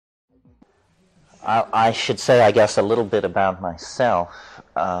I should say, I guess, a little bit about myself,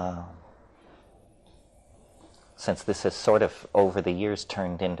 since this has sort of, over the years,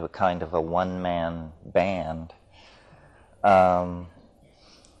 turned into a kind of a one-man band. I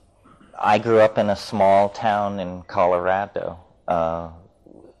grew up in a small town in Colorado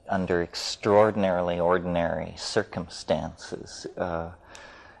under extraordinarily ordinary circumstances.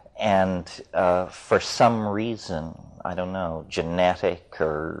 And for some reason, I don't know, genetic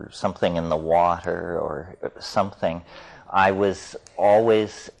or something in the water or something, I was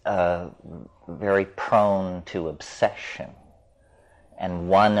always very prone to obsession. And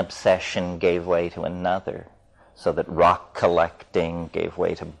one obsession gave way to another, so that rock collecting gave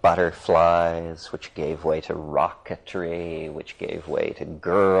way to butterflies, which gave way to rocketry, which gave way to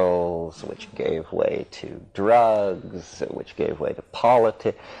girls, which gave way to drugs, which gave way to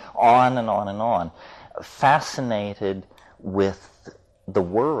politics, on and on and on. Fascinated with the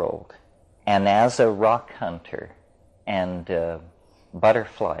world. And as a rock hunter and a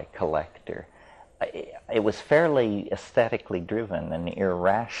butterfly collector, it was fairly aesthetically driven and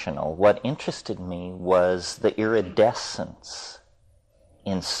irrational. What interested me was the iridescence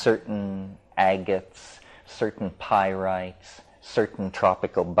in certain agates, certain pyrites, certain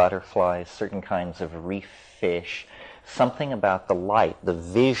tropical butterflies, certain kinds of reef fish, something about the light, the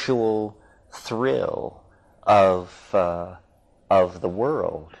visual thrill of the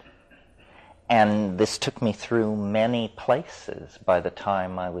world. And this took me through many places by the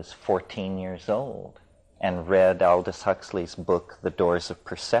time I was 14 years old and read Aldous Huxley's book, The Doors of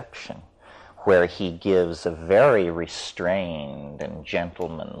Perception, where he gives a very restrained and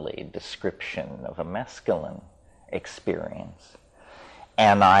gentlemanly description of a mescaline experience.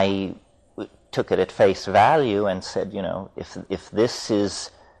 And I took it at face value and said, you know, if this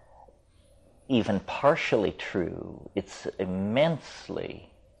is even partially true, it's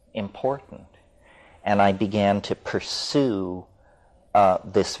immensely important. And I began to pursue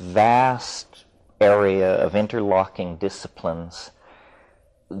this vast area of interlocking disciplines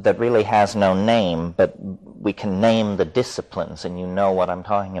that really has no name, but we can name the disciplines, and you know what I'm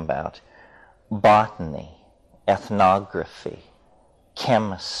talking about. Botany, ethnography,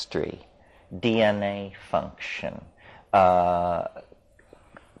 chemistry, DNA function,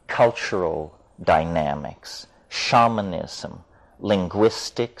 cultural dynamics, shamanism,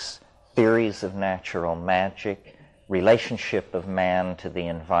 linguistics, theories of natural magic, relationship of man to the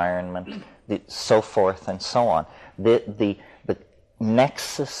environment, so forth and so on. The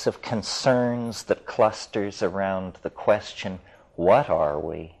nexus of concerns that clusters around the question, what are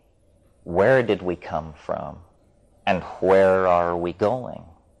we? Where did we come from? And where are we going?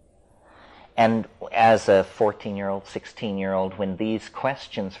 And as a 14-year-old, 16-year-old, when these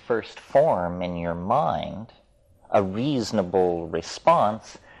questions first form in your mind, a reasonable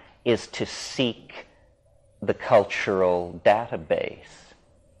response is to seek the cultural database.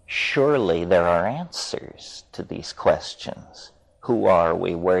 Surely there are answers to these questions. Who are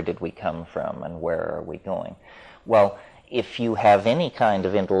we? Where did we come from? And where are we going? Well, if you have any kind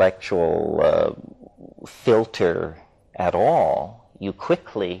of intellectual filter at all, you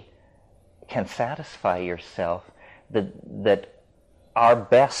quickly can satisfy yourself that our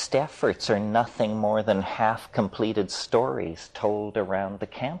best efforts are nothing more than half-completed stories told around the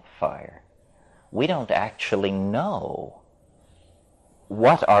campfire. We don't actually know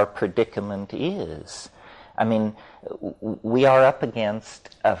what our predicament is. I mean, we are up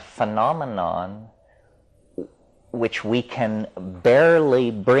against a phenomenon which we can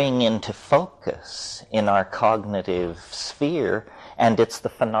barely bring into focus in our cognitive sphere, and it's the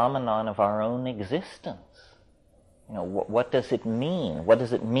phenomenon of our own existence. You know, what does it mean? What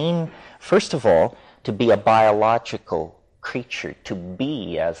does it mean, first of all, to be a biological creature, to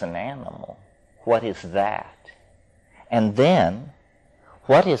be as an animal? What is that? And then,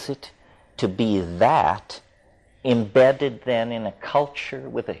 what is it to be that embedded then in a culture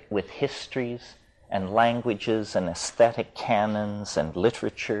with histories and languages and aesthetic canons and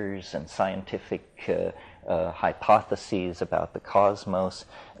literatures and scientific hypotheses about the cosmos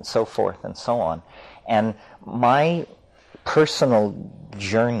and so forth and so on? And my personal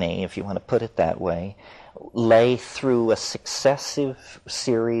journey, if you want to put it that way, lay through a successive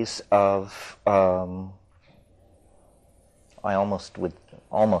series of, I almost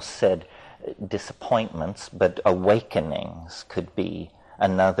said disappointments, but awakenings could be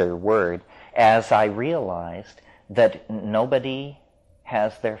another word, as I realized that nobody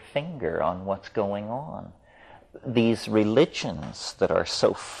has their finger on what's going on. These religions that are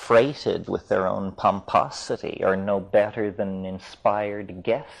so freighted with their own pomposity are no better than inspired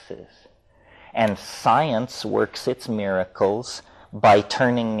guesses. And science works its miracles by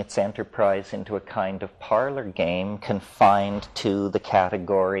turning its enterprise into a kind of parlor game confined to the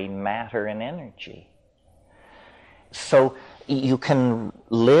category matter and energy. So you can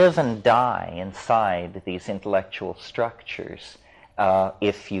live and die inside these intellectual structures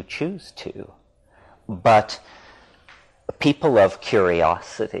if you choose to. But people of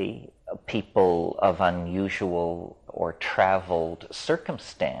curiosity, people of unusual or traveled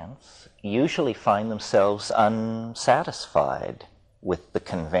circumstance, usually find themselves unsatisfied with the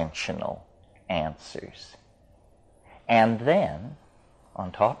conventional answers. And then,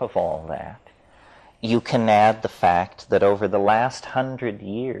 on top of all that, you can add the fact that over the last 100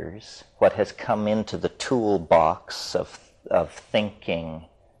 years, what has come into the toolbox of thinking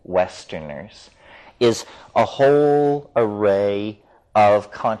Westerners is a whole array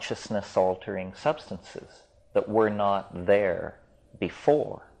of consciousness-altering substances that were not there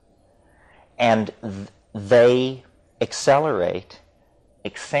before. And they accentuate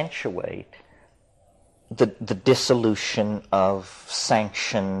the dissolution of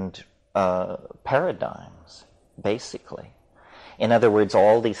sanctioned paradigms, basically. In other words,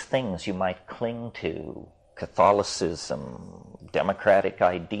 all these things you might cling to, Catholicism, democratic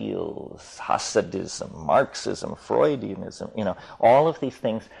ideals, Hasidism, Marxism, Freudianism, all of these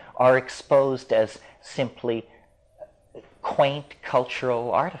things are exposed as simply quaint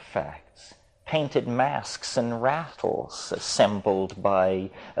cultural artifacts, painted masks and rattles assembled by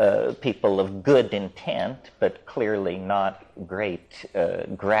people of good intent, but clearly not great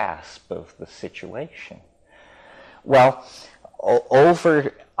grasp of the situation. Well,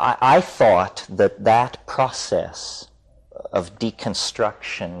 I thought that process of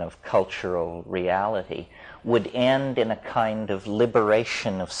deconstruction of cultural reality would end in a kind of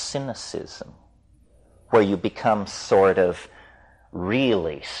liberation of cynicism, where you become sort of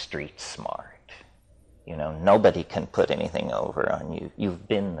really street smart. Nobody can put anything over on you. You've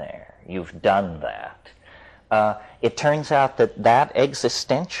been there. You've done that. It turns out that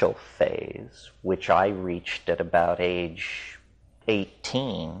existential phase, which I reached at about age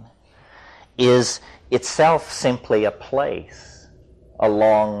 18, is itself simply a place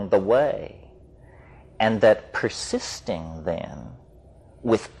along the way, and that persisting then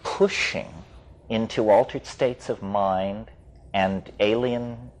with pushing into altered states of mind and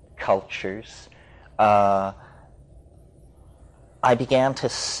alien cultures, I began to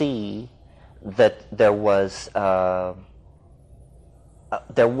see that there was a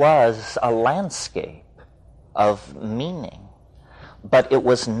landscape of meaning, but it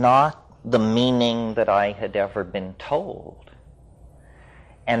was not the meaning that I had ever been told.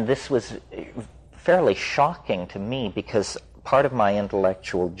 And this was fairly shocking to me, because part of my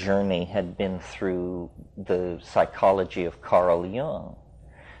intellectual journey had been through the psychology of Carl Jung.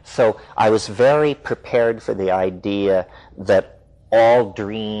 So I was very prepared for the idea that all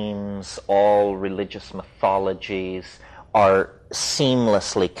dreams, all religious mythologies are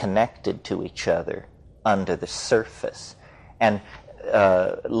seamlessly connected to each other under the surface. And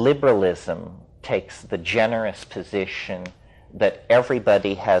liberalism takes the generous position that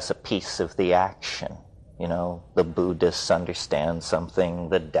everybody has a piece of the action. The Buddhists understand something,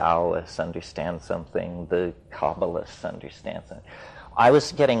 the Taoists understand something, the Kabbalists understand something. I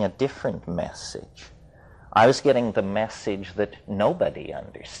was getting a different message. I was getting the message that nobody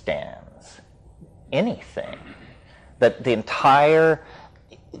understands anything, that the entire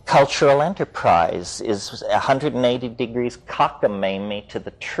cultural enterprise is 180 degrees cockamamie to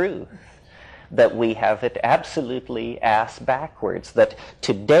the truth, that we have it absolutely ass backwards, that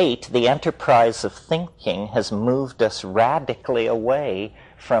to date the enterprise of thinking has moved us radically away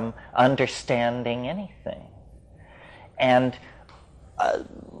from understanding anything. And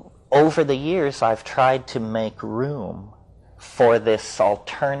over the years I've tried to make room for this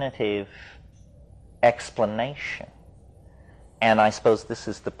alternative explanation. And I suppose this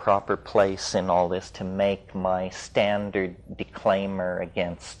is the proper place in all this to make my standard disclaimer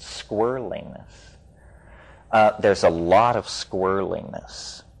against squirreliness. There's a lot of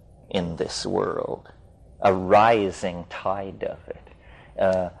squirreliness in this world, a rising tide of it.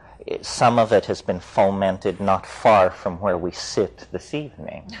 Some of it has been fomented not far from where we sit this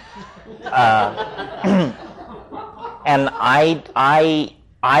evening. And I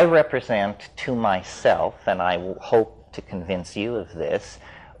represent to myself, and I hope to convince you of this,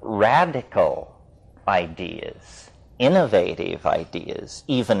 radical ideas, innovative ideas,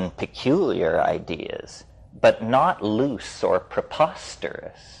 even peculiar ideas, but not loose or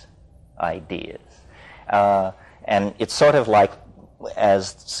preposterous ideas. And it's sort of like,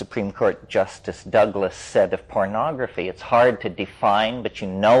 as Supreme Court Justice Douglas said of pornography, it's hard to define, but you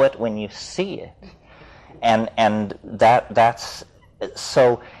know it when you see it. And that's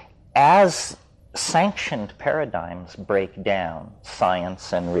So as sanctioned paradigms break down,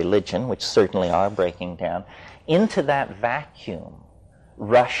 science and religion, which certainly are breaking down, into that vacuum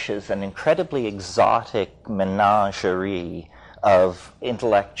rushes an incredibly exotic menagerie of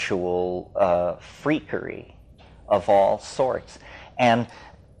intellectual freakery of all sorts. And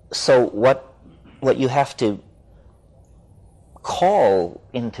so what you have to call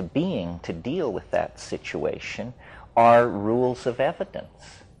into being to deal with that situation are rules of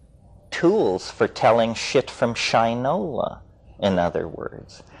evidence, tools for telling shit from shinola, in other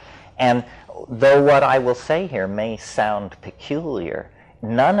words. And though what I will say here may sound peculiar,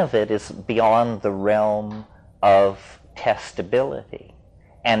 none of it is beyond the realm of testability.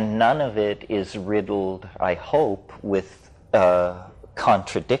 And none of it is riddled, I hope, with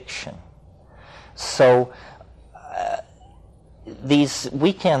contradiction. So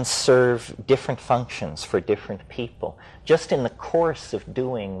we can serve different functions for different people. Just in the course of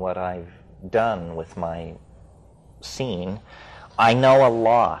doing what I've done with my scene, I know a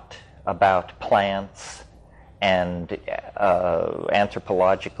lot about plants and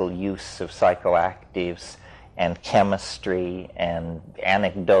anthropological use of psychoactives and chemistry and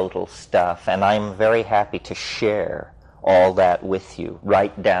anecdotal stuff, and I'm very happy to share all that with you,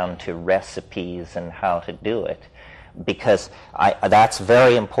 right down to recipes and how to do it, because that's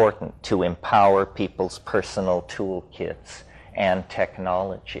very important, to empower people's personal toolkits and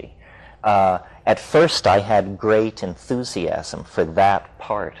technology. At first I had great enthusiasm for that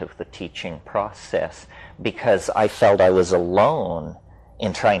part of the teaching process because I felt I was alone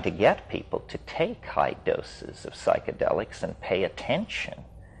in trying to get people to take high doses of psychedelics and pay attention,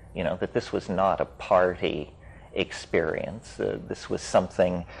 that this was not a party experience. This was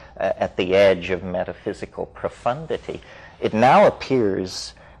something at the edge of metaphysical profundity. It now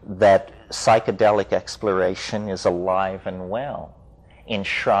appears that psychedelic exploration is alive and well,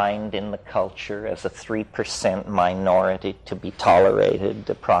 enshrined in the culture as a 3% minority to be tolerated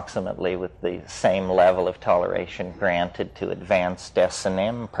approximately with the same level of toleration granted to advanced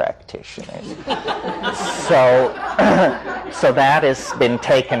S&M practitioners. So that has been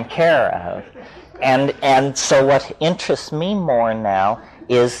taken care of. And so what interests me more now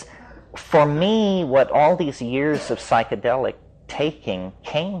is, for me, what all these years of psychedelic taking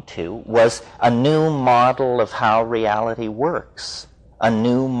came to was a new model of how reality works, a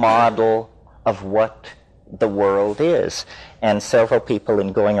new model of what the world is. And several people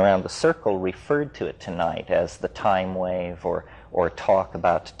in Going Around the Circle referred to it tonight as the time wave, or talk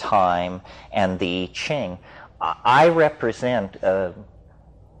about time and the I Ching. I represent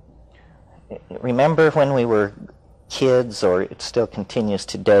remember when we were kids, or it still continues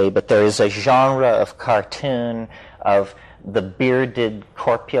today, but there is a genre of cartoon of the bearded,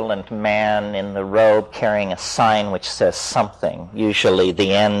 corpulent man in the robe carrying a sign which says something, usually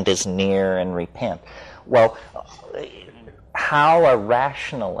 "the end is near and repent." Well, how a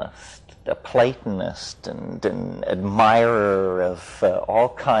rationalist, a Platonist, and an admirer of all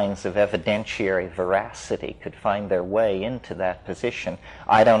kinds of evidentiary veracity could find their way into that position,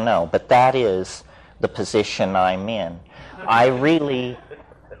 I don't know, but that is the position I'm in. I really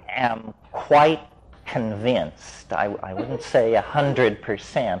am quite convinced, I wouldn't say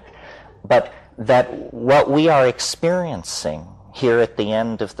 100%, but that what we are experiencing here at the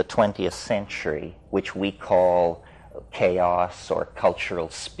end of the 20th century, which we call chaos or cultural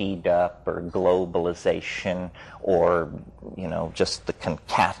speed up or globalization or just the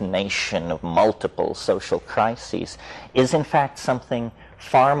concatenation of multiple social crises, is in fact something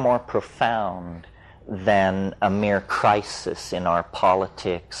far more profound than a mere crisis in our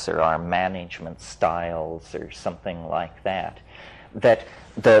politics or our management styles or something like that. That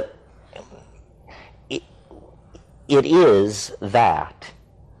it is that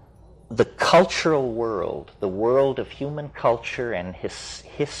the cultural world, the world of human culture and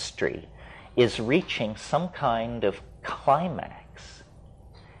history, is reaching some kind of climax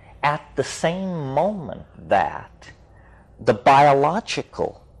at the same moment that the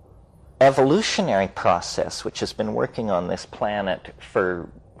biological evolutionary process, which has been working on this planet for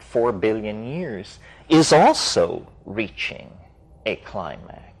 4 billion years, is also reaching a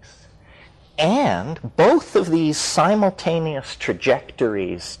climax. And both of these simultaneous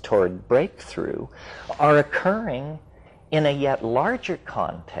trajectories toward breakthrough are occurring in a yet larger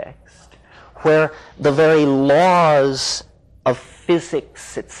context where the very laws of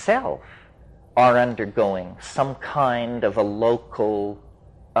physics itself are undergoing some kind of a local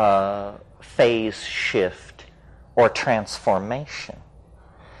phase shift or transformation.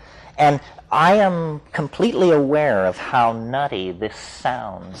 And I am completely aware of how nutty this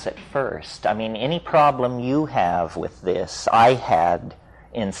sounds at first. I mean, any problem you have with this, I had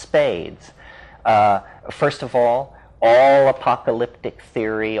in spades. First of all apocalyptic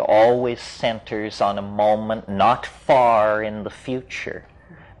theory always centers on a moment not far in the future.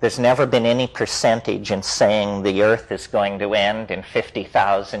 There's never been any percentage in saying the Earth is going to end in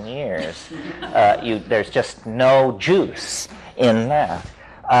 50,000 years. There's just no juice in that.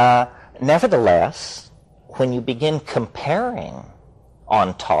 Nevertheless, when you begin comparing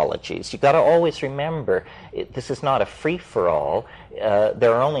ontologies, you've got to always remember this is not a free-for-all.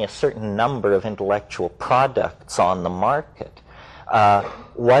 There are only a certain number of intellectual products on the market.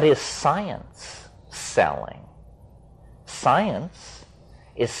 What is science selling? Science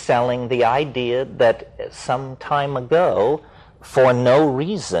is selling the idea that some time ago, for no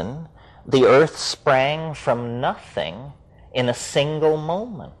reason, the Earth sprang from nothing in a single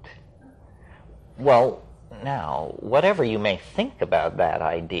moment. Well, now, whatever you may think about that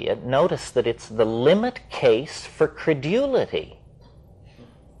idea, notice that it's the limit case for credulity.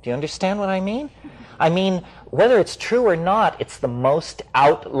 Do you understand what I mean? I mean, whether it's true or not, it's the most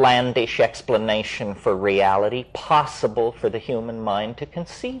outlandish explanation for reality possible for the human mind to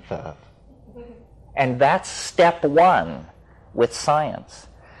conceive of. And that's step one with science.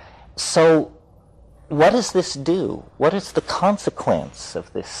 So, what does this do? What is the consequence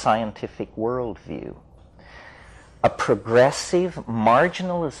of this scientific worldview? A progressive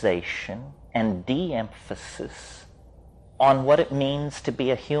marginalization and de-emphasis on what it means to be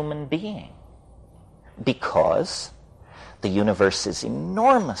a human being. Because the universe is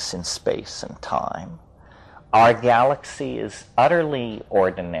enormous in space and time. Our galaxy is utterly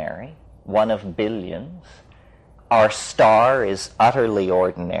ordinary, one of billions. Our star is utterly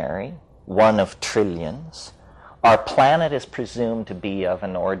ordinary, one of trillions. Our planet is presumed to be of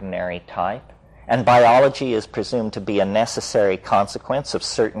an ordinary type. And biology is presumed to be a necessary consequence of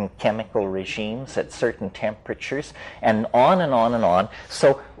certain chemical regimes at certain temperatures, and on and on and on.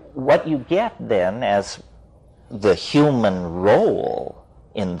 So what you get then as the human role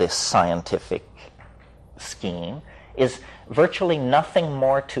in this scientific scheme is virtually nothing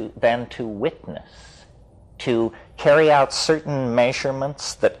more than to witness, to carry out certain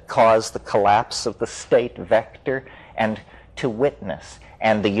measurements that cause the collapse of the state vector, and to witness.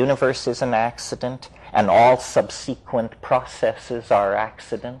 And the universe is an accident, and all subsequent processes are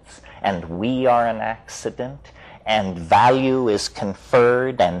accidents, and we are an accident, and value is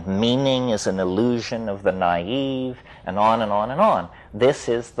conferred, and meaning is an illusion of the naive, and on and on and on. This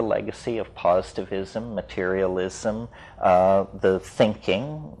is the legacy of positivism, materialism, the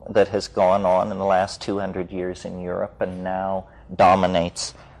thinking that has gone on in the last 200 years in Europe and now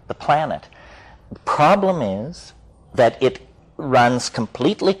dominates the planet. The problem is that it runs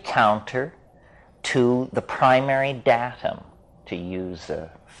completely counter to the primary datum, to use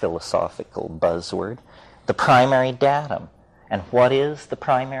a philosophical buzzword, the primary datum. And what is the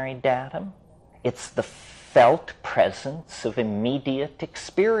primary datum? It's the felt presence of immediate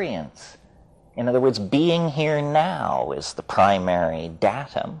experience. In other words, being here now is the primary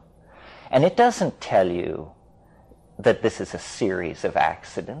datum. And it doesn't tell you that this is a series of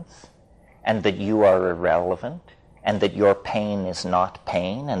accidents and that you are irrelevant, and that your pain is not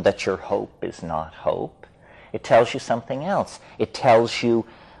pain, and that your hope is not hope. It tells you something else. It tells you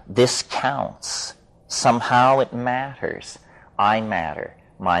this counts. Somehow it matters. I matter.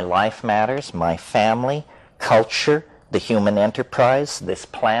 My life matters, my family, culture, the human enterprise, this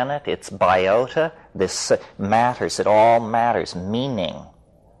planet, its biota, this matters. It all matters. Meaning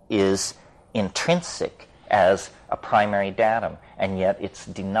is intrinsic as a primary datum, and yet it's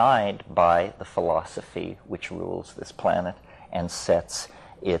denied by the philosophy which rules this planet and sets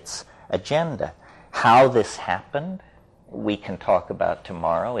its agenda. How this happened, we can talk about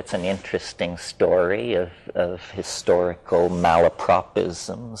tomorrow. It's an interesting story of historical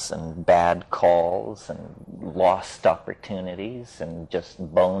malapropisms and bad calls and lost opportunities and just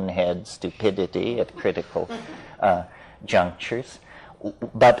bonehead stupidity at critical junctures.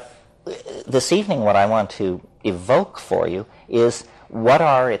 But this evening, what I want to evoke for you is what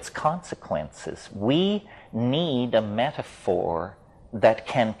are its consequences. We need a metaphor that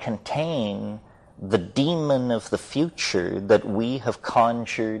can contain the demon of the future that we have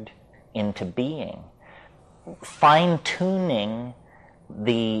conjured into being. Fine-tuning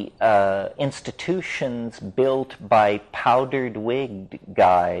the institutions built by powdered-wigged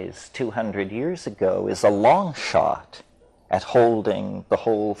guys 200 years ago is a long shot at holding the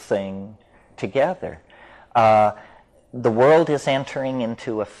whole thing together. The world is entering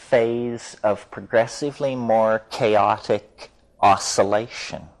into a phase of progressively more chaotic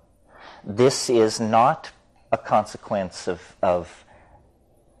oscillation. this is not a consequence of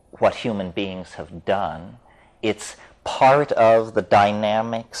what human beings have done. It's part of the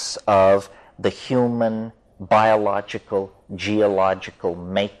dynamics of the human biological, geological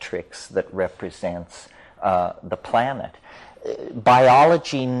matrix that represents the planet.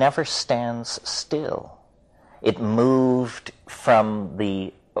 Biology never stands still. It moved from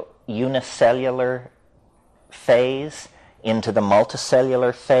the unicellular phase into the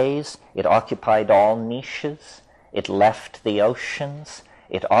multicellular phase. It occupied all niches. It left the oceans.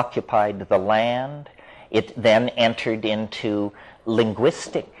 It occupied the land. It then entered into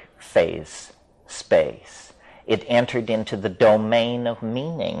linguistic phase space. It entered into the domain of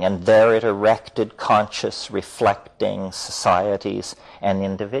meaning, and there it erected conscious, reflecting societies and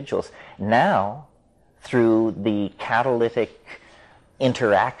individuals. Now, through the catalytic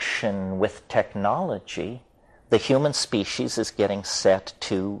interaction with technology, the human species is getting set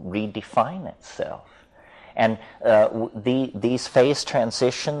to redefine itself. And these phase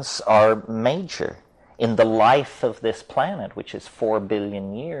transitions are major. In the life of this planet, which is 4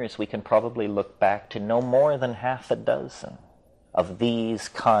 billion years, we can probably look back to no more than half a dozen of these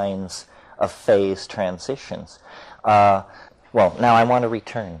kinds of phase transitions. Well, now I want to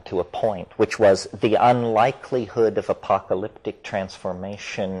return to a point, which was the unlikelihood of apocalyptic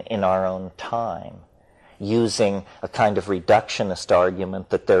transformation in our own time, using a kind of reductionist argument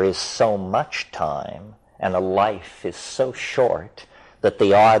that there is so much time and a life is so short that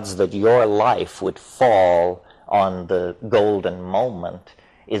the odds that your life would fall on the golden moment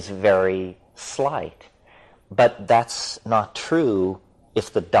is very slight. But that's not true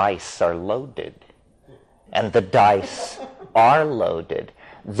if the dice are loaded. And the dice are loaded.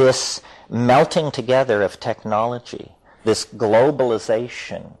 This melting together of technology, this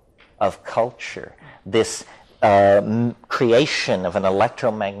globalization of culture, this creation of an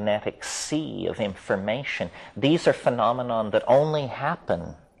electromagnetic sea of information, these are phenomena that only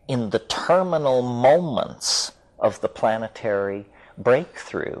happen in the terminal moments of the planetary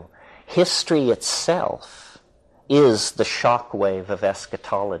breakthrough. History itself is the shockwave of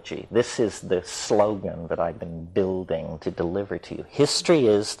eschatology. This is the slogan that I've been building to deliver to you. History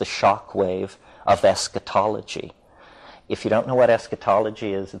is the shockwave of eschatology. If you don't know what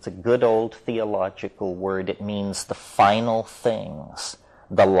eschatology is, it's a good old theological word. It means the final things,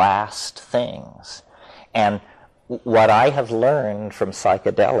 the last things. And what I have learned from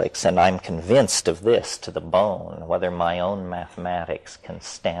psychedelics, and I'm convinced of this to the bone, whether my own mathematics can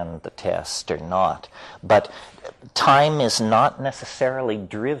stand the test or not, but time is not necessarily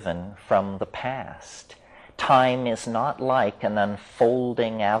driven from the past. Time is not like an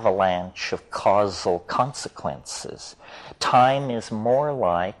unfolding avalanche of causal consequences. Time is more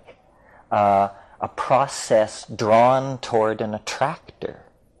like a process drawn toward an attractor.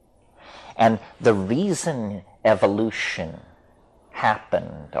 And the reason evolution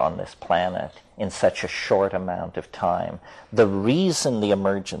happened on this planet in such a short amount of time, the reason the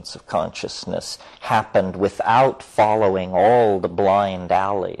emergence of consciousness happened without following all the blind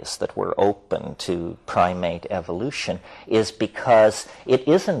alleys that were open to primate evolution, is because it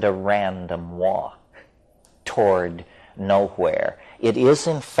isn't a random walk toward nowhere. It is,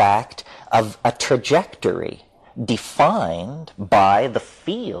 in fact, a trajectory defined by the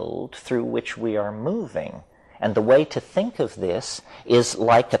field through which we are moving. And the way to think of this is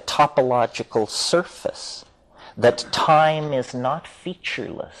like a topological surface, that time is not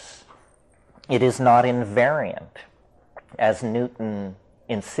featureless. It is not invariant, as Newton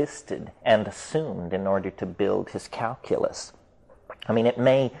insisted and assumed in order to build his calculus. I mean, it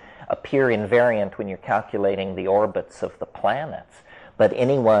may appear invariant when you're calculating the orbits of the planets, but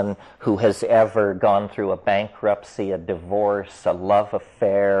anyone who has ever gone through a bankruptcy, a divorce, a love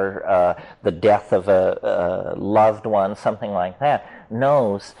affair, the death of a loved one, something like that,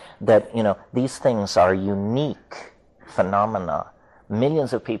 knows that, these things are unique phenomena.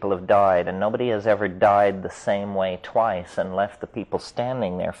 Millions of people have died, and nobody has ever died the same way twice and left the people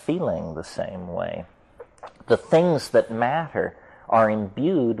standing there feeling the same way. The things that matter are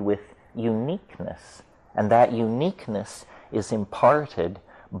imbued with uniqueness, and that uniqueness is imparted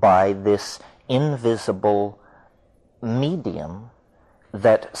by this invisible medium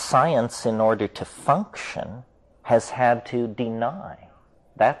that science, in order to function, has had to deny.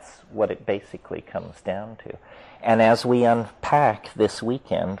 That's what it basically comes down to. And as we unpack this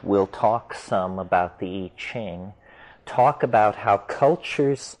weekend, we'll talk some about the I Ching, talk about how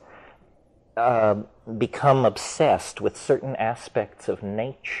cultures become obsessed with certain aspects of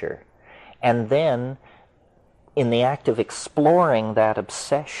nature, and then in the act of exploring that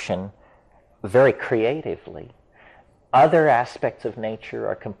obsession very creatively, Other aspects of nature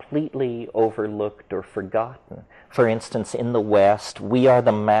are completely overlooked or forgotten. For instance, in the West, we are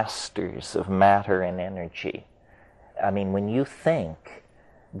the masters of matter and energy. I mean, when you think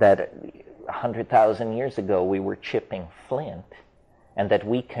that 100,000 years ago we were chipping flint, and that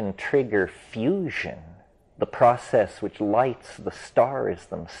we can trigger fusion, the process which lights the stars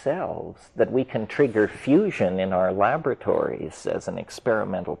themselves, that we can trigger fusion in our laboratories as an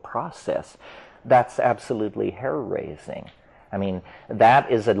experimental process, that's absolutely hair-raising. I mean,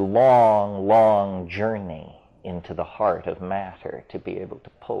 that is a long, long journey into the heart of matter to be able to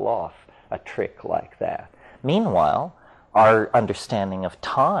pull off a trick like that. Meanwhile, our understanding of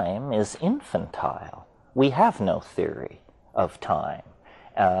time is infantile. We have no theory of time.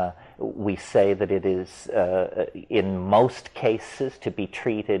 We say that it is, in most cases, to be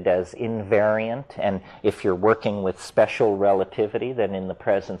treated as invariant, and if you're working with special relativity, then in the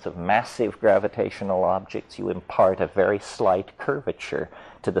presence of massive gravitational objects, you impart a very slight curvature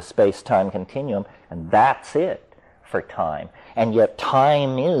to the space-time continuum, and that's it for time. And yet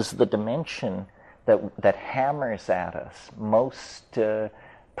time is the dimension that hammers at us most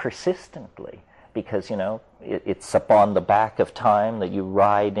persistently. Because, you know, it's upon the back of time that you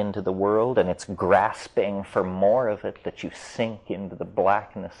ride into the world, and it's grasping for more of it that you sink into the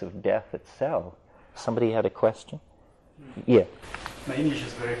blackness of death itself. Somebody had a question? Yeah. My English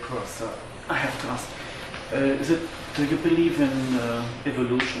is very poor, so I have to ask. Do you believe in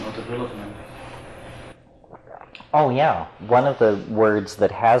evolution or development? Oh, yeah. One of the words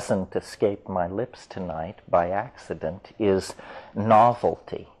that hasn't escaped my lips tonight by accident is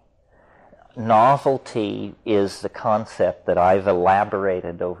novelty. Novelty is the concept that I've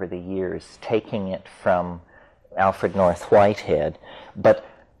elaborated over the years, taking it from Alfred North Whitehead. But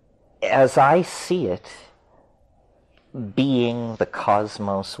as I see it, being, the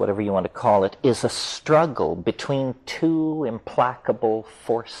cosmos, whatever you want to call it, is a struggle between two implacable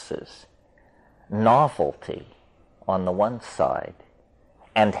forces. Novelty on the one side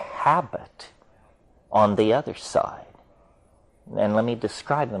and habit on the other side. And let me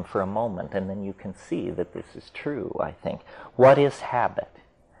describe them for a moment, and then you can see that this is true, I think. What is habit?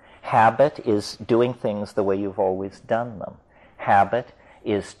 Habit is doing things the way you've always done them. Habit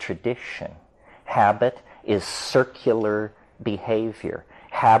is tradition. Habit is circular behavior.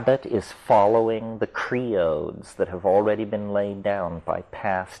 Habit is following the creodes that have already been laid down by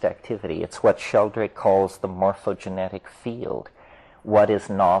past activity. It's what Sheldrake calls the morphogenetic field. What is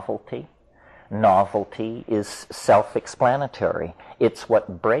novelty? Novelty is self-explanatory. It's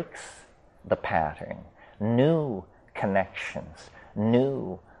what breaks the pattern. New connections,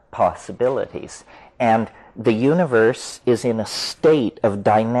 new possibilities. And the universe is in a state of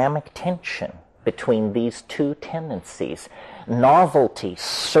dynamic tension between these two tendencies. Novelty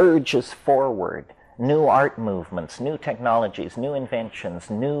surges forward. New art movements, new technologies, new inventions,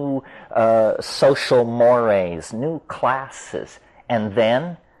 new social mores, new classes. And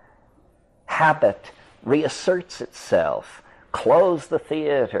then habit reasserts itself. Close the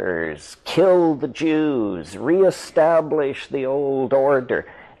theaters, kill the Jews, reestablish the old order.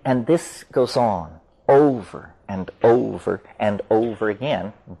 And this goes on over and over and over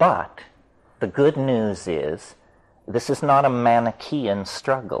again. But the good news is, this is not a Manichaean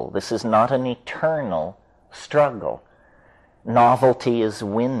struggle. This is not an eternal struggle. Novelty is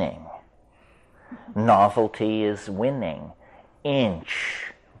winning. Novelty is winning, inch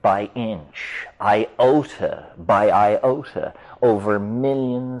by inch, iota by iota. Over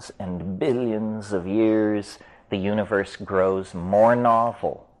millions and billions of years, the universe grows more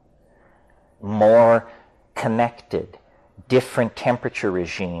novel, more connected, different temperature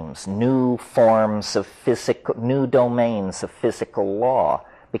regimes, new forms of physical, new domains of physical law.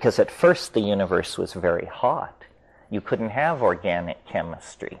 Because at first the universe was very hot. You couldn't have organic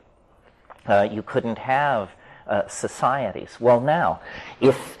chemistry. You couldn't have societies. Well, now,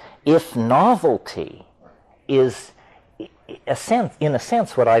 if novelty is, in a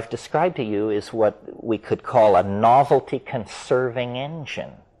sense, what I've described to you is what we could call a novelty-conserving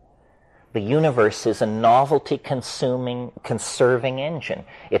engine. The universe is a novelty-conserving engine.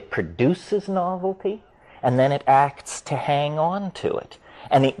 It produces novelty, and then it acts to hang on to it.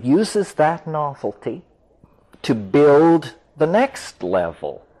 And it uses that novelty to build the next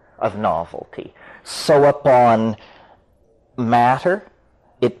level of novelty. So upon matter,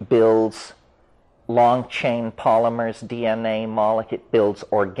 it builds long-chain polymers, DNA molecule, it builds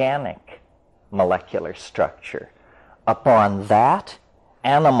organic molecular structure. Upon that,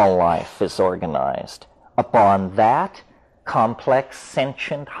 animal life is organized. Upon that, complex,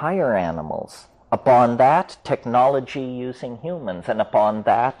 sentient, higher animals. Upon that, technology using humans. And upon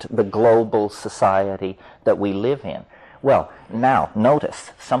that, the global society that we live in. Well, now,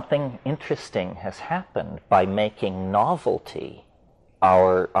 notice, something interesting has happened by making novelty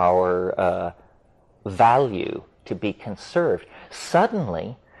our value to be conserved.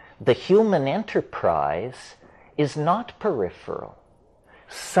 Suddenly, the human enterprise is not peripheral.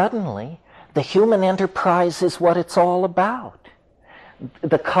 Suddenly, the human enterprise is what it's all about.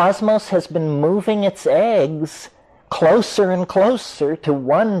 The cosmos has been moving its eggs closer and closer to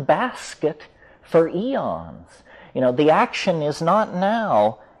one basket for eons. The action is not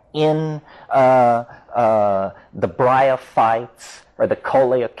now in the bryophytes or the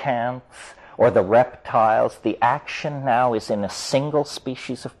coelacanths or the reptiles. The action now is in a single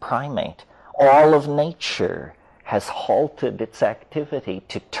species of primate. All of nature has halted its activity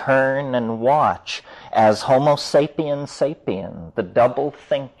to turn and watch as Homo sapiens sapien, the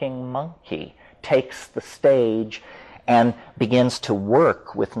double-thinking monkey, takes the stage and begins to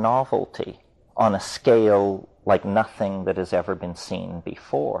work with novelty on a scale like nothing that has ever been seen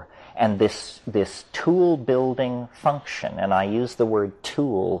before. And this tool-building function, and I use the word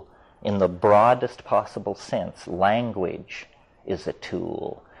tool in the broadest possible sense. Language is a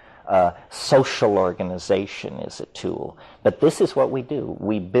tool. Social organization is a tool. But this is what we do.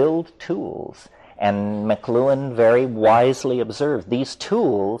 We build tools. And McLuhan very wisely observed, these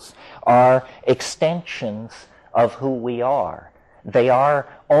tools are extensions of who we are. They are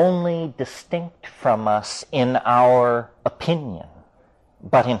only distinct from us in our opinion,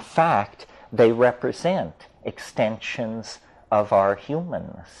 but in fact, they represent extensions of our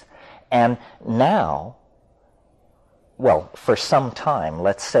humanness. And now, well, for some time,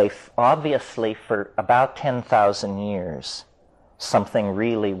 let's say, obviously for about 10,000 years, something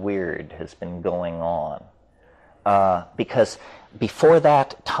really weird has been going on. Because before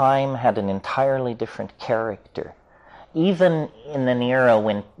that, time had an entirely different character. Even in an era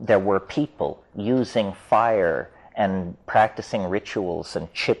when there were people using fire and practicing rituals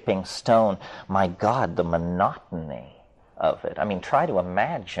and chipping stone, my God, the monotony of it. I mean, try to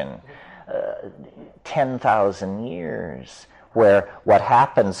imagine 10,000 years where what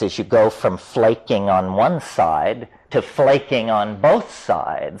happens is you go from flaking on one side to flaking on both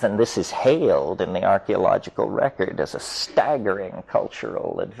sides, and this is hailed in the archaeological record as a staggering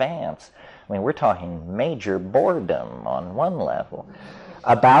cultural advance. I mean, we're talking major boredom on one level.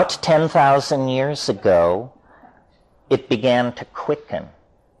 About 10,000 years ago, it began to quicken,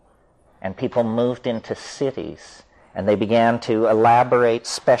 and people moved into cities, and they began to elaborate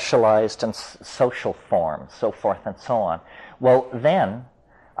specialized and social forms, so forth and so on. Well, then,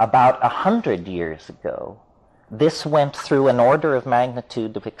 about 100 years ago, this went through an order of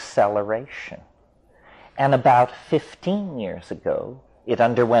magnitude of acceleration. And about 15 years ago, it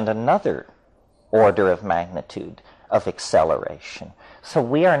underwent another order of magnitude of acceleration. So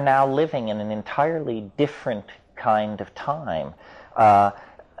we are now living in an entirely different kind of time.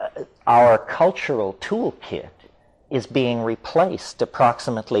 Our cultural toolkit is being replaced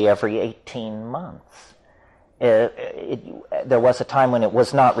approximately every 18 months. There was a time when it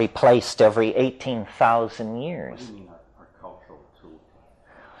was not replaced every 18,000 years. What do you mean our cultural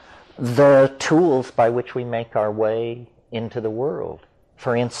toolkit? The tools by which we make our way into the world.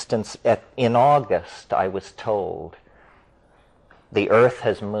 For instance, in August, I was told, the earth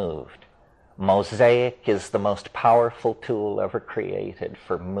has moved. Mosaic is the most powerful tool ever created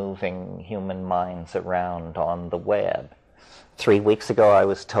for moving human minds around on the web. 3 weeks ago, I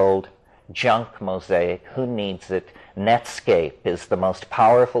was told, junk mosaic, who needs it? Netscape is the most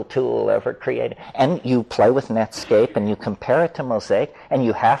powerful tool ever created. And you play with Netscape and you compare it to Mosaic, and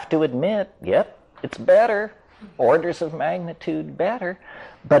you have to admit, yep, it's better, orders of magnitude better.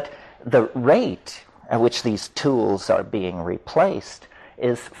 But the rate at which these tools are being replaced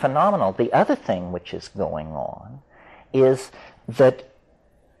is phenomenal. The other thing which is going on is that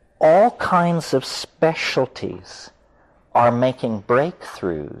all kinds of specialties are making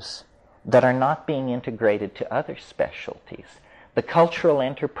breakthroughs that are not being integrated to other specialties. The cultural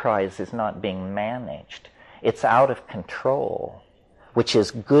enterprise is not being managed. It's out of control, which is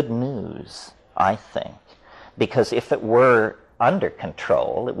good news, I think. Because if it were under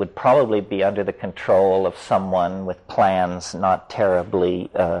control, it would probably be under the control of someone with plans not terribly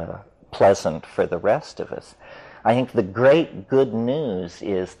pleasant for the rest of us. I think the great good news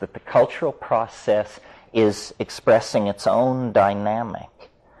is that the cultural process is expressing its own dynamic.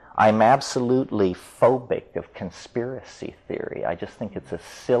 I'm absolutely phobic of conspiracy theory. I just think it's a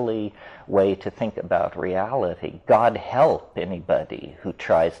silly way to think about reality. God help anybody who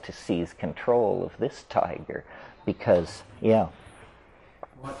tries to seize control of this tiger, because, yeah.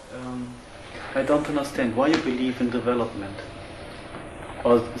 What, I don't understand why you believe in development.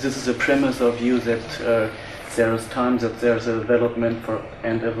 Or this is a premise of you that there is time, that there's a development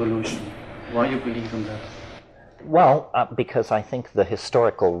and evolution. Why you believe in that? Well, because I think the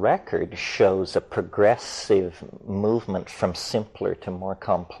historical record shows a progressive movement from simpler to more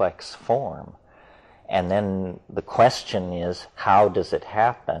complex form. And then the question is, how does it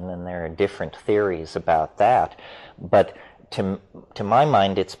happen? And there are different theories about that. But to my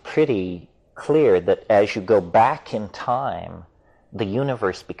mind, it's pretty clear that as you go back in time, the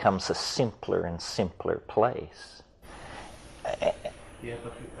universe becomes a simpler and simpler place. Yeah,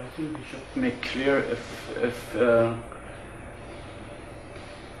 but I think we should make clear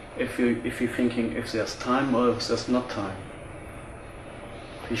if you're thinking if there's time or if there's not time.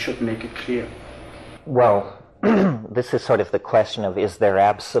 We should make it clear. Well, this is sort of the question of, is there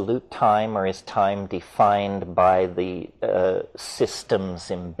absolute time, or is time defined by the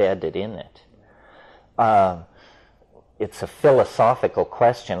systems embedded in it? It's a philosophical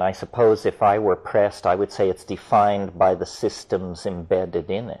question. I suppose if I were pressed, I would say it's defined by the systems embedded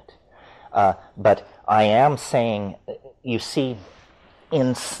in it. But I am saying, you see,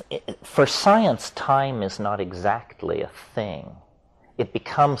 for science, time is not exactly a thing. It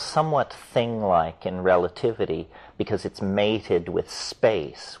becomes somewhat thing-like in relativity because it's mated with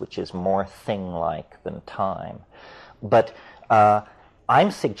space, which is more thing-like than time. But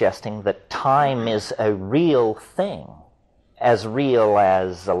I'm suggesting that time is a real thing, as real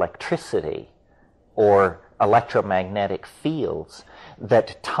as electricity or electromagnetic fields,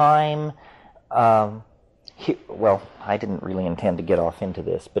 that time, well, I didn't really intend to get off into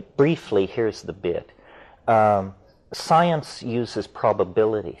this, but briefly, here's the bit. Science uses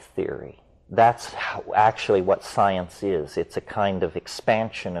probability theory. That's actually what science is. It's a kind of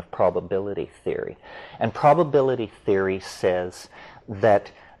expansion of probability theory. And probability theory says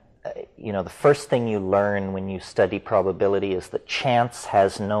that the first thing you learn when you study probability is that chance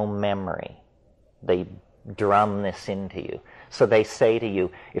has no memory. They drum this into you. So they say to you,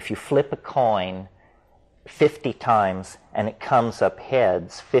 if you flip a coin 50 times and it comes up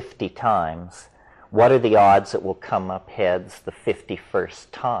heads 50 times, what are the odds it will come up heads the 51st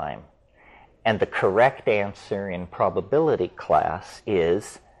time? And the correct answer in probability class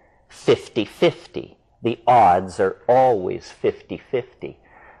is 50-50. The odds are always 50-50.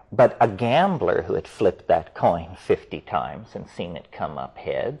 But a gambler who had flipped that coin 50 times and seen it come up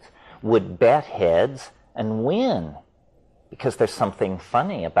heads would bet heads and win, because there's something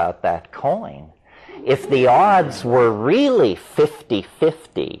funny about that coin. If the odds were really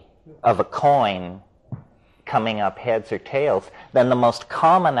 50-50 of a coin coming up heads or tails, then the most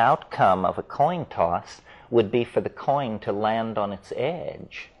common outcome of a coin toss would be for the coin to land on its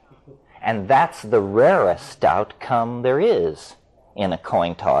edge. And that's the rarest outcome there is in a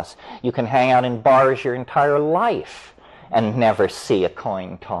coin toss. You can hang out in bars your entire life and never see a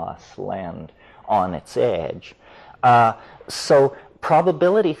coin toss land on its edge. So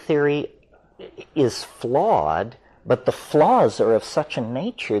probability theory is flawed, but the flaws are of such a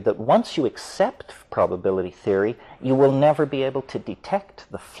nature that once you accept probability theory, you will never be able to detect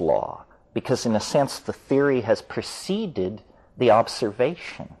the flaw, because in a sense the theory has preceded the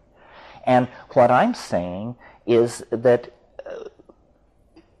observation. And what I'm saying is that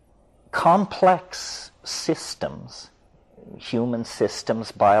complex systems, human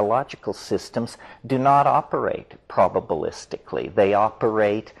systems, biological systems, do not operate probabilistically. They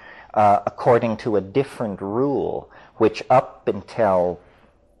operate according to a different rule, which up until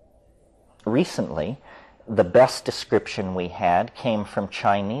recently, the best description we had came from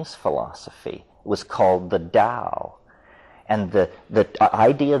Chinese philosophy. It was called the Tao. And the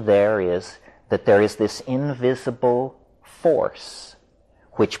idea there is that there is this invisible force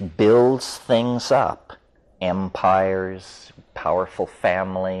which builds things up, empires, powerful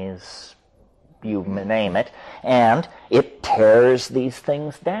families, you name it, and it tears these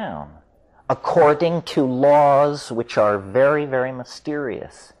things down according to laws which are very, very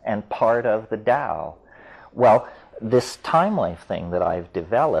mysterious and part of the Tao. Well, this time wave thing that I've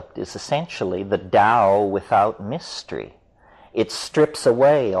developed is essentially the Tao without mystery. It strips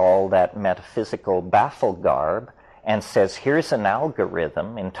away all that metaphysical baffle garb and says, here's an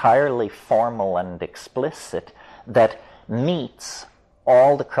algorithm, entirely formal and explicit, that meets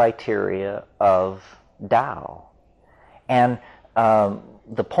all the criteria of Tao. And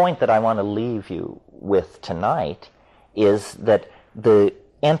the point that I want to leave you with tonight is that the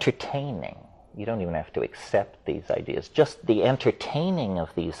entertaining, you don't even have to accept these ideas, just the entertaining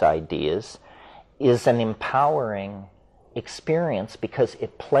of these ideas is an empowering experience, because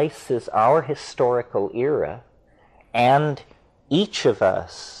it places our historical era and each of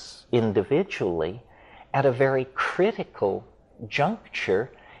us individually at a very critical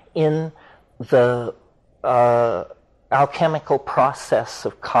juncture in the alchemical process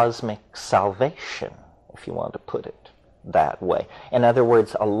of cosmic salvation, if you want to put it that way. In other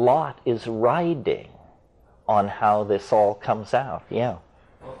words, a lot is riding on how this all comes out. Yeah.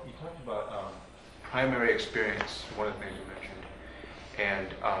 Well, you talked about primary experience, one of the things you mentioned.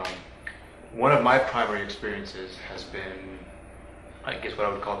 And one of my primary experiences has been, I guess, what I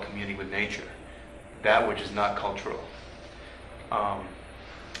would call communing with nature, that which is not cultural.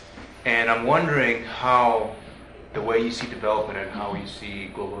 And I'm wondering how the way you see development and how you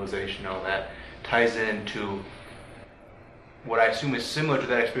see globalization and all that ties into what I assume is similar to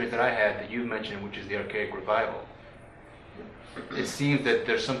that experience that I had that you mentioned, which is the archaic revival. It seems that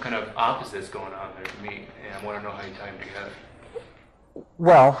there's some kind of opposites going on there to me, and I want to know how you tie them together.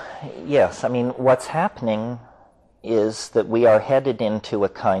 Well, yes. I mean, what's happening is that we are headed into a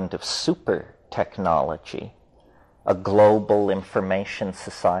kind of super technology, a global information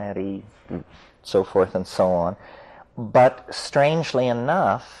society, so forth and so on. But strangely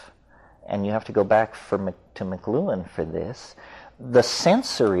enough, and you have to go back to McLuhan for this, the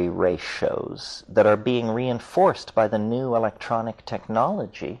sensory ratios that are being reinforced by the new electronic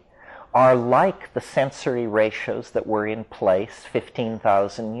technology are like the sensory ratios that were in place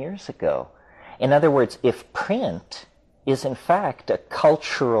 15,000 years ago. In other words, if print is in fact a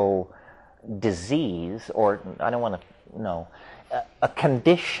cultural disease, or I don't want to, no, a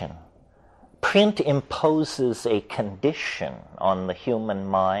condition, print imposes a condition on the human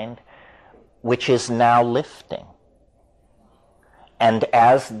mind which is now lifting. And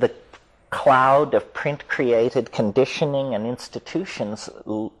as the cloud of print-created conditioning and institutions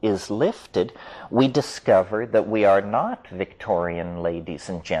is lifted, we discover that we are not Victorian ladies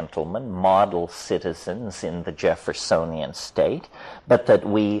and gentlemen, model citizens in the Jeffersonian state, but that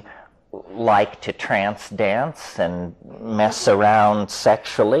we like to trance dance and mess around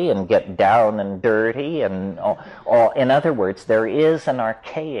sexually and get down and dirty and all. In other words, there is an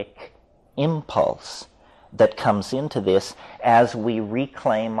archaic impulse that comes into this as we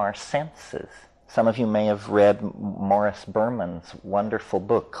reclaim our senses. Some of you may have read Morris Berman's wonderful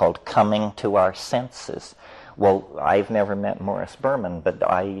book called Coming to Our Senses. Well, I've never met Morris Berman, but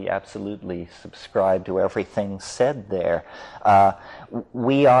I absolutely subscribe to everything said there.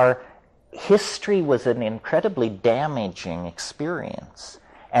 History was an incredibly damaging experience,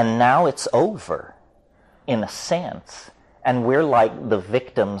 and now it's over, in a sense. And we're like the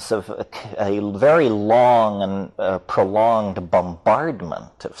victims of a very long and prolonged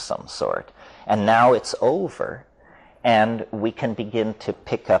bombardment of some sort. And now it's over, and we can begin to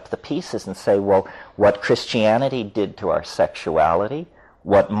pick up the pieces and say, well, what Christianity did to our sexuality,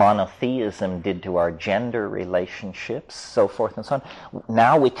 what monotheism did to our gender relationships, so forth and so on.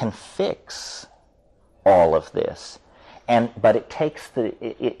 Now we can fix all of this. But it takes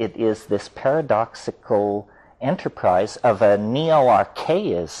it is this paradoxical enterprise of a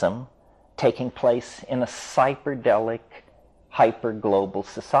neo-archaism taking place in a cyperdelic, hyper-global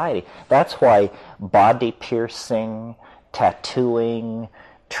society. That's why body piercing, tattooing,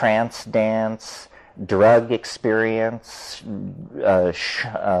 trance dance, drug experience,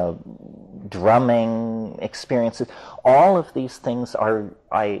 drumming experiences, all of these things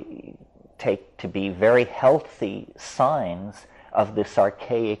I take to be very healthy signs of this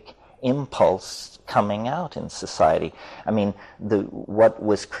archaic impulse coming out in society. I mean, what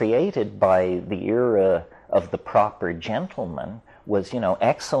was created by the era of the proper gentleman was,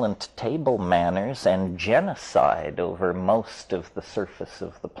 excellent table manners and genocide over most of the surface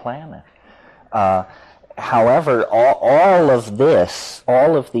of the planet. However, all of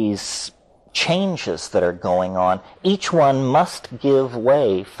these changes that are going on, each one must give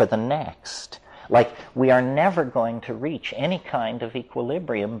way for the next. Like, we are never going to reach any kind of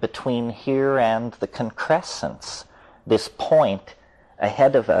equilibrium between here and the concrescence, this point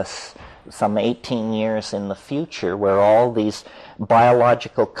ahead of us, some 18 years in the future, where all these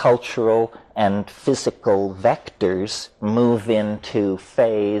biological, cultural, and physical vectors move into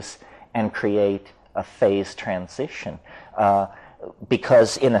phase and create a phase transition.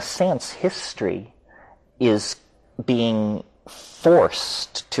 Because, in a sense, history is being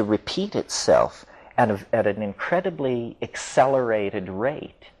forced to repeat itself at an incredibly accelerated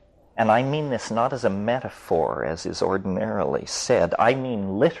rate. And I mean this not as a metaphor, as is ordinarily said. I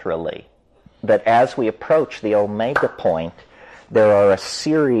mean literally, that as we approach the omega point, there are a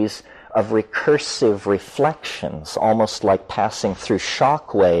series of recursive reflections, almost like passing through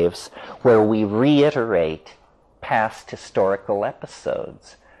shock waves, where we reiterate past historical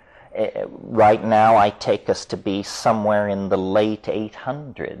episodes. Right now, I take us to be somewhere in the late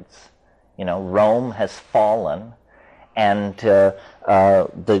 800s. Rome has fallen, And the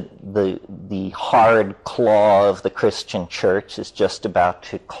hard claw of the Christian church is just about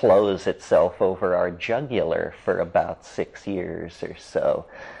to close itself over our jugular for about 6 years or so.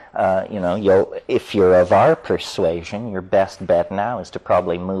 If you're of our persuasion, your best bet now is to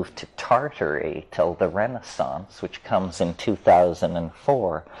probably move to Tartary till the Renaissance, which comes in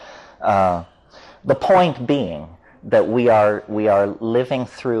 2004. The point being that we are living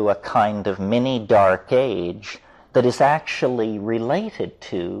through a kind of mini dark age that is actually related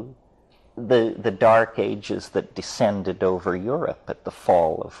to the dark ages that descended over Europe at the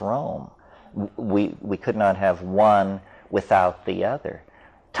fall of Rome. We could not have one without the other.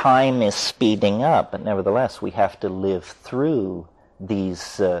 Time is speeding up, but nevertheless we have to live through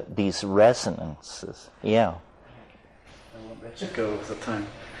these resonances. Yeah. I won't let you go with the time.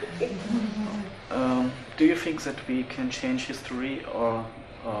 Do you think that we can change history or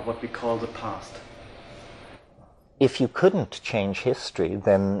what we call the past? If you couldn't change history,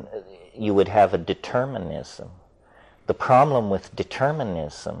 then you would have a determinism. The problem with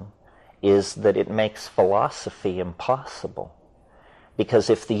determinism is that it makes philosophy impossible. Because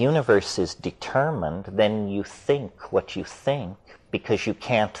if the universe is determined, then you think what you think because you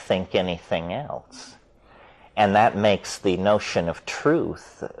can't think anything else. And that makes the notion of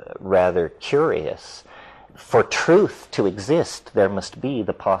truth rather curious. For truth to exist, there must be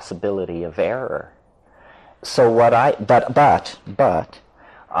the possibility of error. So but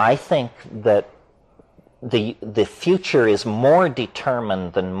I think that the future is more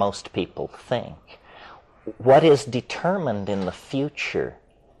determined than most people think. What is determined in the future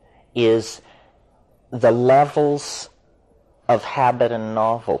is the levels of habit and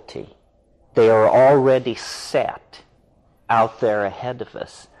novelty. They are already set out there ahead of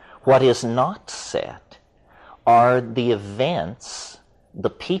us. What is not set are the events, the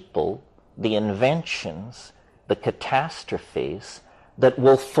people, the inventions, the catastrophes that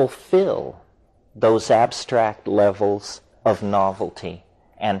will fulfill those abstract levels of novelty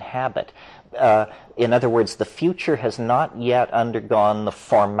and habit. In other words, the future has not yet undergone the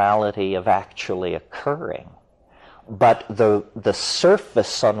formality of actually occurring, but the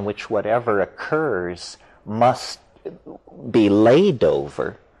surface on which whatever occurs must be laid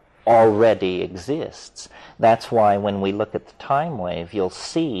over already exists. That's why when we look at the time wave, you'll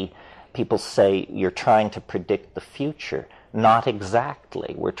see people say you're trying to predict the future. Not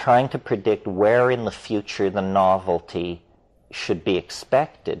exactly. We're trying to predict where in the future the novelty should be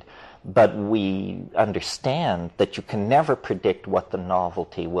expected. But we understand that you can never predict what the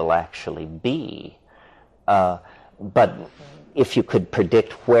novelty will actually be. But if you could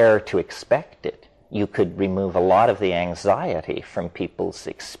predict where to expect it, you could remove a lot of the anxiety from people's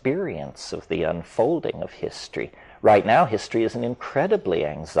experience of the unfolding of history. Right now, history is an incredibly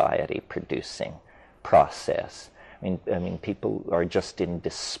anxiety-producing process. I mean, people are just in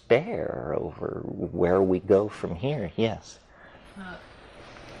despair over where we go from here. Yes.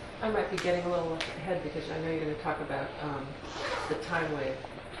 I might be getting a little ahead because I know you're going to talk about the time wave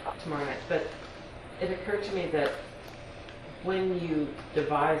tomorrow night, but it occurred to me that when you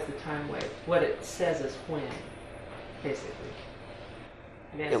devise the time wave, what it says is when, basically.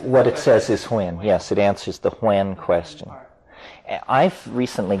 What it says is when. Yes, it answers the when question. I've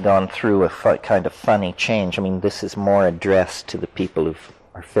recently gone through a kind of funny change. I mean, this is more addressed to the people who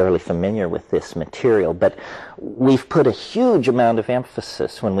are fairly familiar with this material, but we've put a huge amount of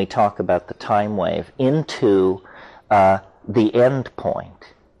emphasis when we talk about the time wave into the end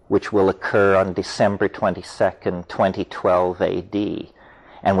point, which will occur on December 22nd, 2012 AD.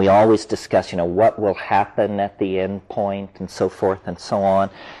 And we always discuss, what will happen at the end point and so forth and so on.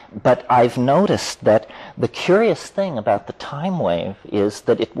 But I've noticed that the curious thing about the time wave is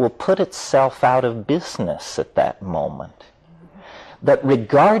that it will put itself out of business at that moment. That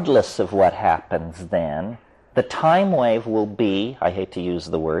regardless of what happens then, the time wave will be, I hate to use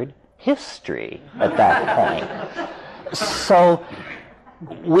the word, history at that point. So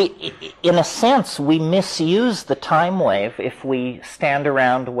in a sense, we misuse the time wave if we stand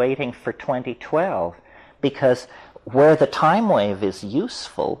around waiting for 2012, because where the time wave is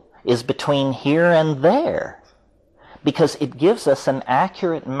useful is between here and there, because it gives us an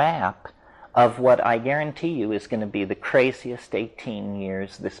accurate map of what I guarantee you is going to be the craziest 18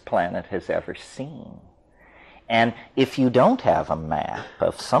 years this planet has ever seen. And if you don't have a map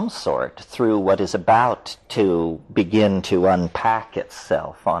of some sort through what is about to begin to unpack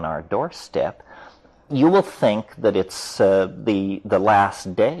itself on our doorstep, you will think that it's the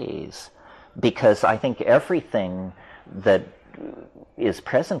last days, because I think everything that is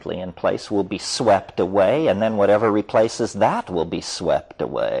presently in place will be swept away, and then whatever replaces that will be swept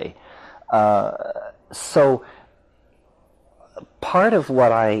away. So part of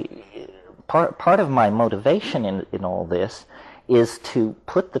my motivation in all this is to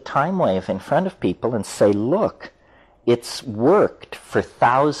put the time wave in front of people and say, look, it's worked for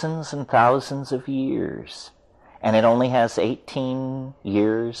thousands and thousands of years, and it only has 18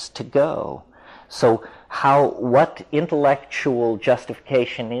 years to go. So what intellectual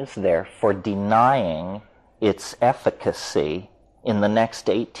justification is there for denying its efficacy in the next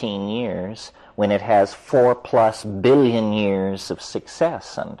 18 years when it has 4+ billion years of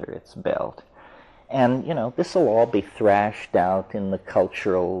success under its belt? And, this will all be thrashed out in the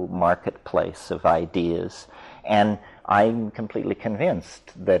cultural marketplace of ideas. And I'm completely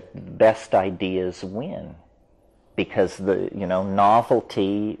convinced that best ideas win. Because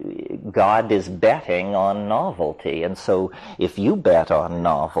novelty, God is betting on novelty. And so if you bet on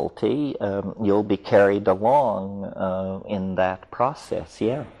novelty, you'll be carried along in that process,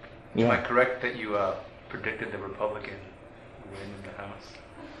 yeah. Am I correct that you predicted the Republican win in the House?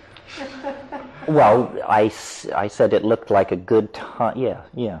 Well, I said it looked like a good time. Yeah.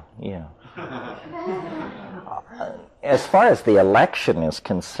 As far as the election is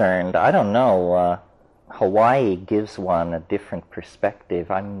concerned, I don't know. Hawaii gives one a different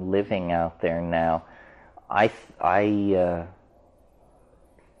perspective. I'm living out there now.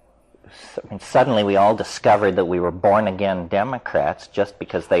 Suddenly we all discovered that we were born-again Democrats just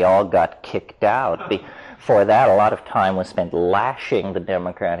because they all got kicked out. Before that, a lot of time was spent lashing the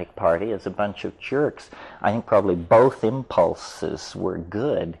Democratic Party as a bunch of jerks. I think probably both impulses were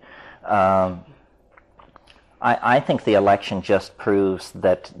good. I think the election just proves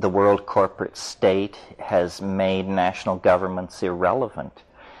that the world corporate state has made national governments irrelevant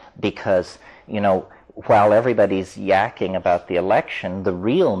because, while everybody's yakking about the election, the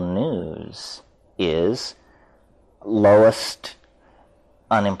real news is lowest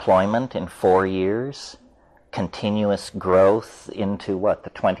unemployment in 4 years, continuous growth into,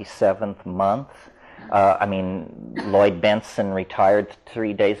 the 27th month. Lloyd Benson retired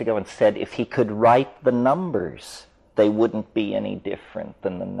 3 days ago and said if he could write the numbers, they wouldn't be any different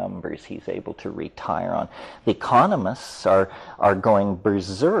than the numbers he's able to retire on. The economists are going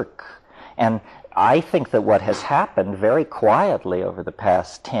berserk. And I think that what has happened very quietly over the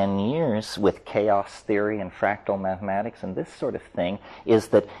past 10 years with chaos theory and fractal mathematics and this sort of thing is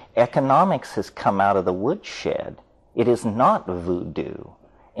that economics has come out of the woodshed. It is not voodoo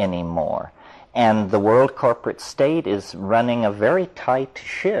anymore. And the world corporate state is running a very tight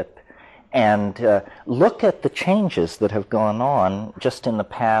ship. And look at the changes that have gone on just in the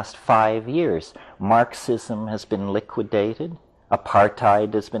past 5 years. Marxism has been liquidated.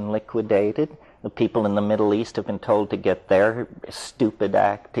 Apartheid has been liquidated. The people in the Middle East have been told to get their stupid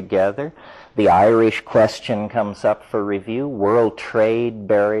act together. The Irish question comes up for review. World trade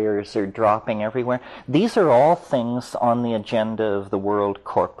barriers are dropping everywhere. These are all things on the agenda of the world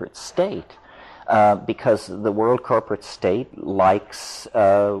corporate state. Because the world corporate state likes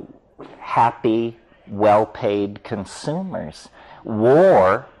happy, well-paid consumers.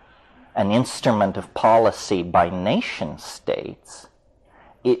 War, an instrument of policy by nation states,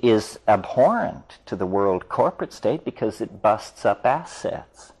 it is abhorrent to the world corporate state because it busts up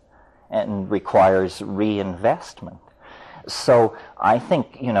assets and requires reinvestment. So I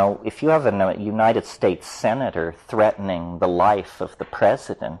think, if you have a United States senator threatening the life of the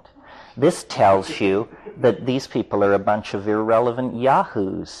president, this tells you that these people are a bunch of irrelevant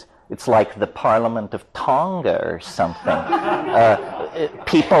yahoos. It's like the Parliament of Tonga or something.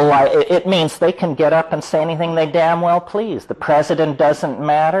 It means they can get up and say anything they damn well please. The president doesn't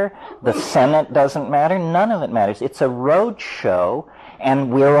matter. The Senate doesn't matter. None of it matters. It's a road show,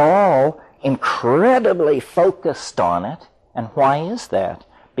 and we're all incredibly focused on it. And why is that?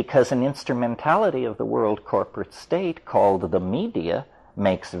 Because an instrumentality of the world corporate state called the media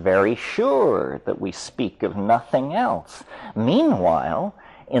makes very sure that we speak of nothing else. Meanwhile,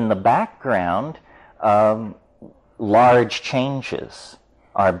 in the background, large changes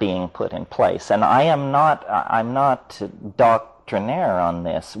are being put in place. And I'm not doctrinaire on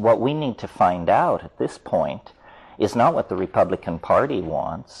this. What we need to find out at this point is not what the Republican Party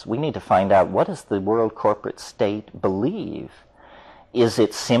wants. We need to find out, what does the world corporate state believe? Is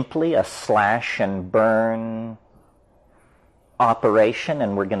it simply a slash and burn operation,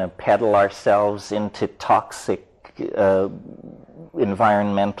 and we're going to peddle ourselves into toxic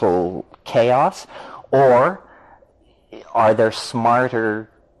environmental chaos? Or are there smarter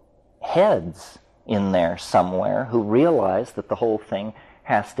heads in there somewhere who realize that the whole thing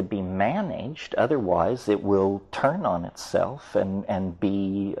has to be managed, otherwise it will turn on itself and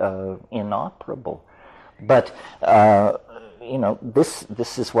be inoperable? But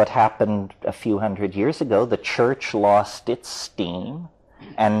this is what happened a few hundred years ago. The church lost its steam,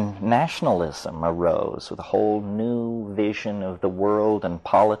 and nationalism arose with a whole new vision of the world and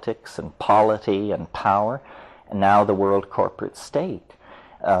politics and polity and power, and now the world corporate state.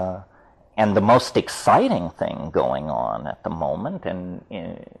 And the most exciting thing going on at the moment, and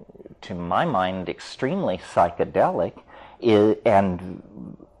to my mind extremely psychedelic,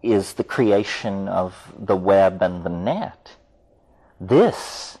 is the creation of the web and the net.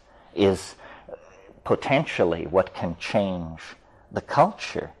 This is potentially what can change the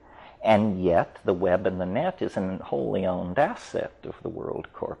culture, and yet the web and the net is a wholly owned asset of the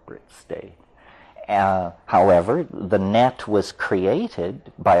world corporate state. However, the net was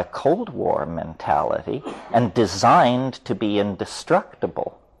created by a Cold War mentality and designed to be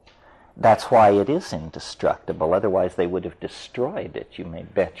indestructible. That's why it is indestructible. Otherwise, they would have destroyed it. You may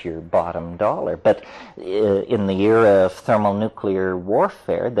bet your bottom dollar. But in the era of thermonuclear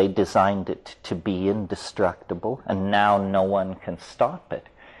warfare, they designed it to be indestructible, and now no one can stop it.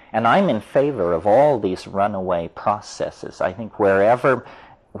 And I'm in favor of all these runaway processes. I think wherever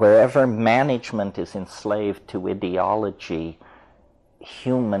management is enslaved to ideology,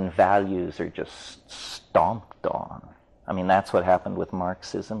 human values are just stomped on. I mean, that's what happened with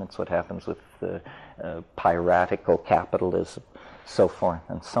Marxism. It's what happens with piratical capitalism, so forth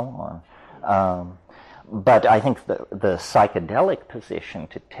and so on. But I think the psychedelic position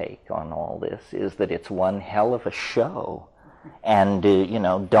to take on all this is that it's one hell of a show. And,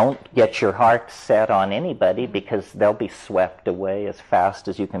 don't get your heart set on anybody, because they'll be swept away as fast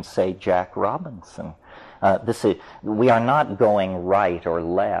as you can say Jack Robinson. We are not going right or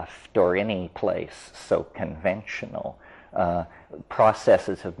left or any place so conventional.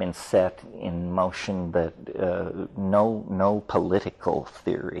 Processes have been set in motion that no political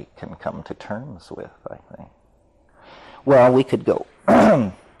theory can come to terms with, I think. Well, we could go.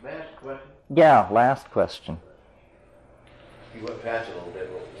 Last question? Yeah, last question. You went past it a little bit.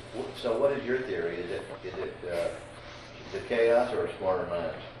 So what is your theory? Is it chaos or a smarter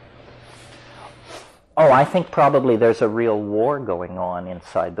mind? Oh, I think probably there's a real war going on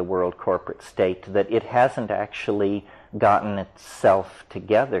inside the world corporate state, that it hasn't actually gotten itself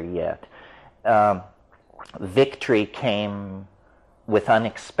together yet. Victory came with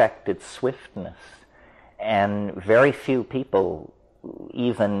unexpected swiftness, and very few people,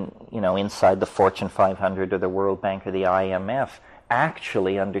 even inside the Fortune 500 or the World Bank or the IMF,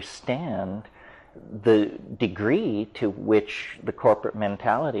 actually understand the degree to which the corporate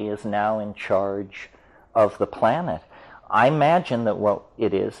mentality is now in charge of the planet. I imagine that what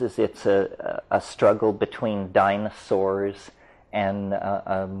it is it's a struggle between dinosaurs and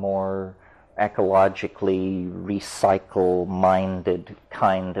a more ecologically recycle-minded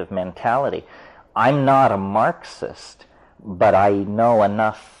kind of mentality. I'm not a Marxist, but I know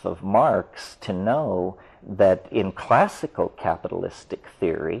enough of Marx to know that in classical capitalistic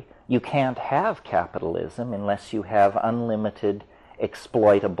theory, you can't have capitalism unless you have unlimited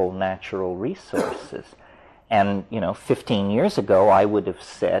exploitable natural resources. And, 15 years ago, I would have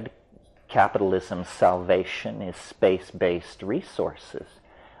said capitalism's salvation is space-based resources.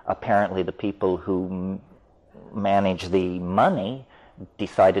 Apparently, the people who manage the money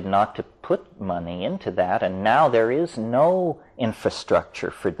decided not to put money into that, and now there is no infrastructure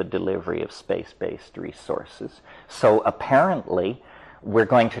for the delivery of space-based resources. So apparently, we're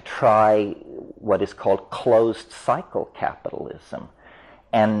going to try what is called closed cycle capitalism.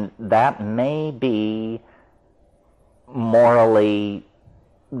 And that may be morally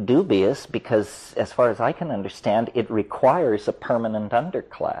dubious because, as far as I can understand, it requires a permanent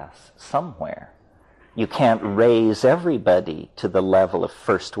underclass somewhere. You can't raise everybody to the level of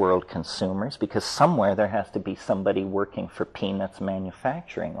first world consumers, because somewhere there has to be somebody working for peanuts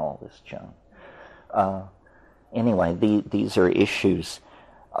manufacturing all this junk. Anyway, these are issues.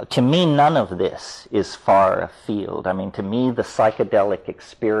 To me, none of this is far afield. I mean, to me, the psychedelic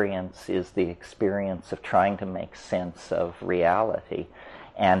experience is the experience of trying to make sense of reality.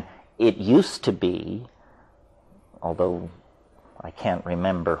 And it used to be, although I can't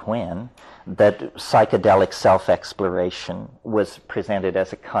remember when, that psychedelic self-exploration was presented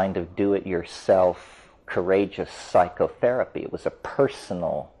as a kind of do-it-yourself, courageous psychotherapy. It was a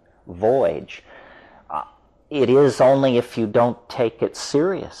personal voyage. It is only if you don't take it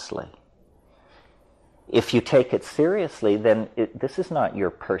seriously. If you take it seriously, then this is not your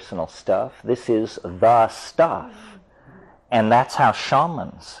personal stuff. This is the stuff. And that's how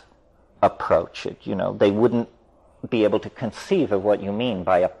shamans approach it. They wouldn't be able to conceive of what you mean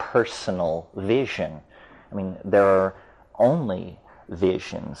by a personal vision. I mean, there are only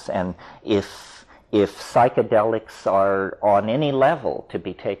visions. And if if psychedelics are on any level to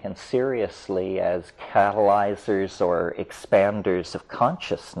be taken seriously as catalyzers or expanders of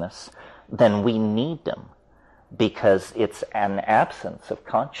consciousness, then we need them, because it's an absence of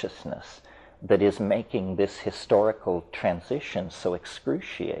consciousness that is making this historical transition so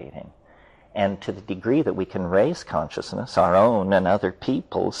excruciating. And to the degree that we can raise consciousness, our own and other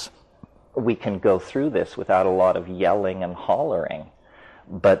people's, we can go through this without a lot of yelling and hollering.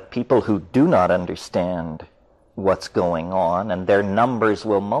 But people who do not understand what's going on, and their numbers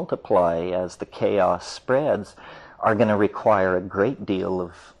will multiply as the chaos spreads, are going to require a great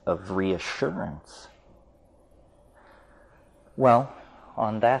deal of reassurance. Well,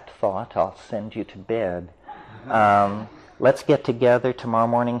 on that thought, I'll send you to bed. Let's get together tomorrow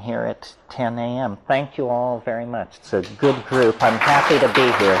morning here at 10 a.m. Thank you all very much. It's a good group. I'm happy to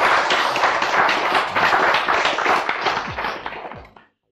be here.